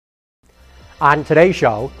On today's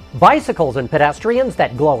show, bicycles and pedestrians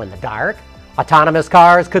that glow in the dark, autonomous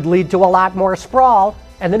cars could lead to a lot more sprawl,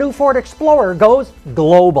 and the new Ford Explorer goes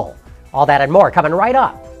global. All that and more coming right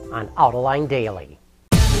up on Autoline Daily.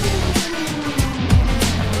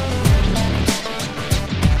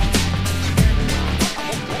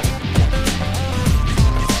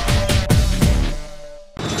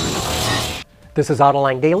 This is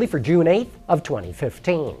Autoline Daily for June 8th of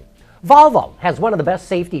 2015. Volvo has one of the best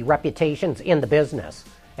safety reputations in the business.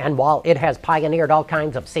 And while it has pioneered all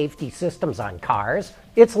kinds of safety systems on cars,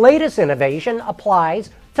 its latest innovation applies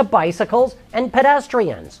to bicycles and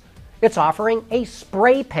pedestrians. It's offering a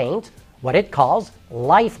spray paint, what it calls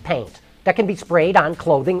life paint, that can be sprayed on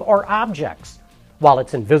clothing or objects. While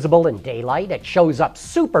it's invisible in daylight, it shows up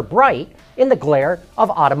super bright in the glare of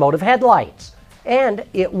automotive headlights. And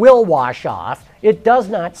it will wash off. It does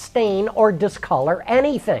not stain or discolor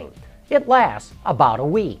anything. It lasts about a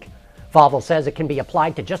week. Volvo says it can be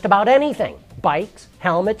applied to just about anything: bikes,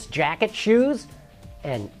 helmets, jackets, shoes,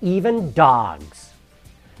 and even dogs.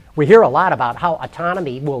 We hear a lot about how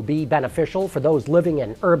autonomy will be beneficial for those living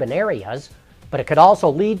in urban areas, but it could also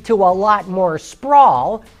lead to a lot more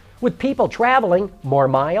sprawl, with people traveling more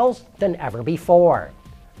miles than ever before.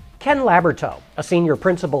 Ken Laberto, a senior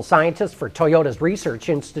principal scientist for Toyota's Research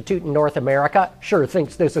Institute in North America, sure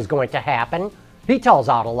thinks this is going to happen. He tells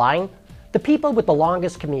Autoline, the people with the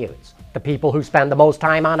longest commutes, the people who spend the most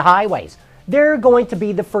time on highways, they're going to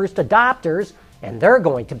be the first adopters, and they're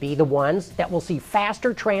going to be the ones that will see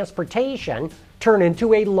faster transportation turn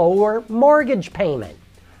into a lower mortgage payment.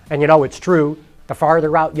 And you know, it's true, the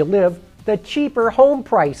farther out you live, the cheaper home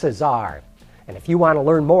prices are. And if you want to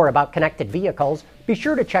learn more about connected vehicles, be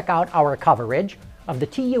sure to check out our coverage of the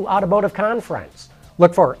TU Automotive Conference.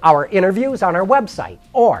 Look for our interviews on our website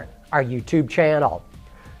or our YouTube channel.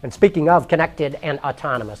 And speaking of connected and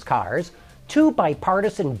autonomous cars, two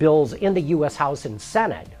bipartisan bills in the U.S. House and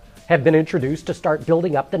Senate have been introduced to start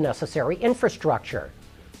building up the necessary infrastructure.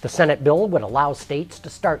 The Senate bill would allow states to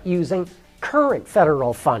start using current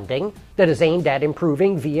federal funding that is aimed at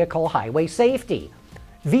improving vehicle highway safety.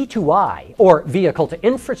 V2I, or Vehicle to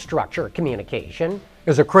Infrastructure Communication,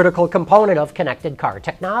 is a critical component of connected car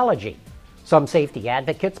technology. Some safety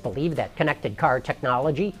advocates believe that connected car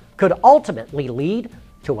technology could ultimately lead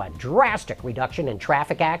to a drastic reduction in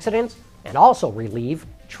traffic accidents and also relieve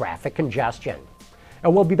traffic congestion.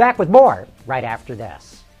 And we'll be back with more right after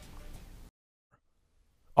this.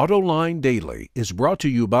 Autoline Daily is brought to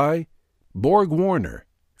you by Borg Warner,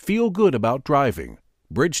 Feel Good About Driving,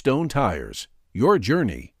 Bridgestone Tires, Your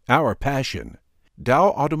Journey, Our Passion, Dow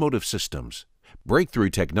Automotive Systems,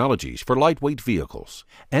 Breakthrough Technologies for Lightweight Vehicles,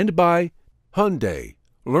 and by Hyundai.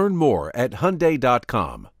 Learn more at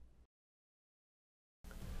Hyundai.com.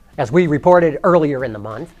 As we reported earlier in the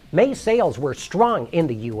month, May sales were strong in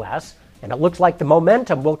the U.S., and it looks like the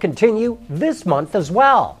momentum will continue this month as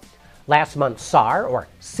well. Last month's SAAR, or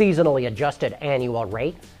Seasonally Adjusted Annual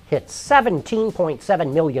Rate, hit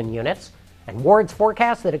 17.7 million units, and Ward's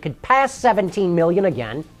forecast that it could pass 17 million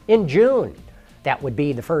again in June. That would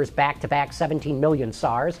be the first back-to-back 17 million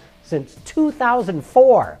SAARs since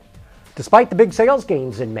 2004. Despite the big sales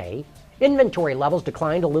gains in May, inventory levels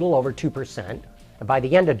declined a little over 2%. And by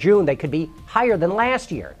the end of June, they could be higher than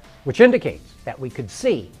last year, which indicates that we could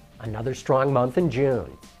see another strong month in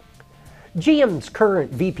June. GM's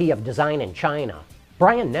current VP of Design in China,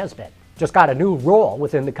 Brian Nesbitt, just got a new role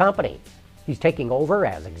within the company. He's taking over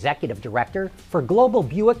as Executive Director for Global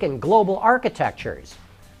Buick and Global Architectures.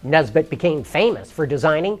 Nesbitt became famous for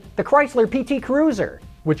designing the Chrysler PT Cruiser,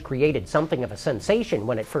 which created something of a sensation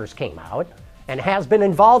when it first came out, and has been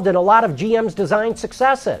involved in a lot of GM's design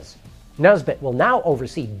successes. Nesbitt will now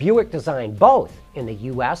oversee Buick design both in the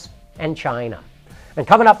U.S. and China. And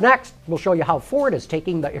coming up next, we'll show you how Ford is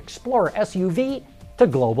taking the Explorer SUV to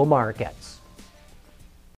global markets.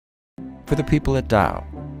 For the people at Dow,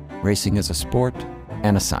 racing is a sport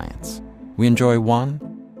and a science. We enjoy one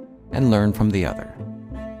and learn from the other.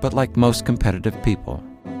 But like most competitive people,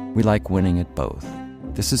 we like winning at both.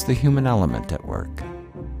 This is the human element at work.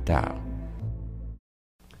 Dow.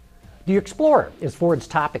 The Explorer is Ford's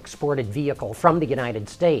top exported vehicle from the United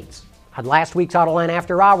States. On last week's Autoline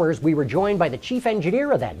After Hours, we were joined by the chief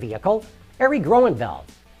engineer of that vehicle, Arie Groeneveld.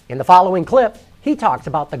 In the following clip, he talks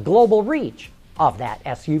about the global reach of that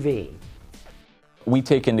SUV. We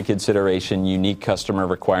take into consideration unique customer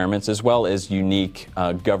requirements as well as unique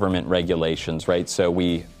government regulations, right? So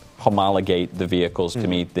we homologate the vehicles to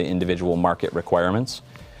meet the individual market requirements.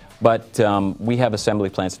 But we have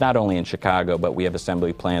assembly plants not only in Chicago, but we have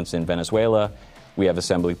assembly plants in Venezuela. We have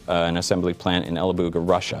an assembly plant in Elburga,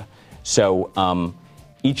 Russia. So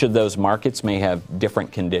each of those markets may have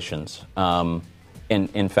different conditions.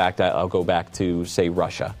 In fact, I'll go back to, say,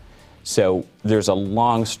 Russia. So there's a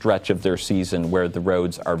long stretch of their season where the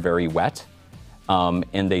roads are very wet,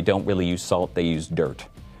 and they don't really use salt, they use dirt.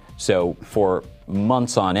 So for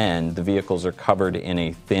months on end, the vehicles are covered in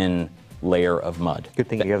a thin layer of mud. Good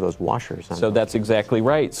thing you have those washers on. So that's exactly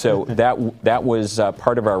right. So that was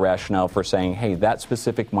part of our rationale for saying, hey, that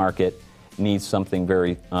specific market needs something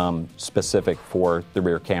very specific for the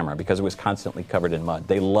rear camera because it was constantly covered in mud.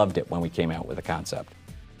 They loved it when we came out with a concept.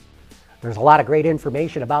 There's a lot of great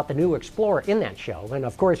information about the new Explorer in that show, and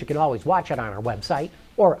of course you can always watch it on our website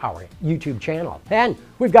or our YouTube channel. And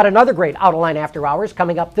we've got another great Out of Line After Hours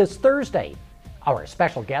coming up this Thursday. Our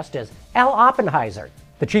special guest is Al Oppenheiser,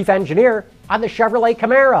 the chief engineer on the Chevrolet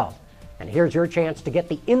Camaro. And here's your chance to get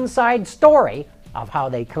the inside story of how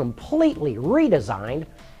they completely redesigned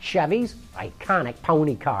Chevy's iconic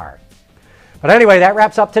pony car. But anyway, that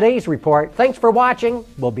wraps up today's report. Thanks for watching.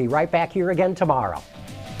 We'll be right back here again tomorrow.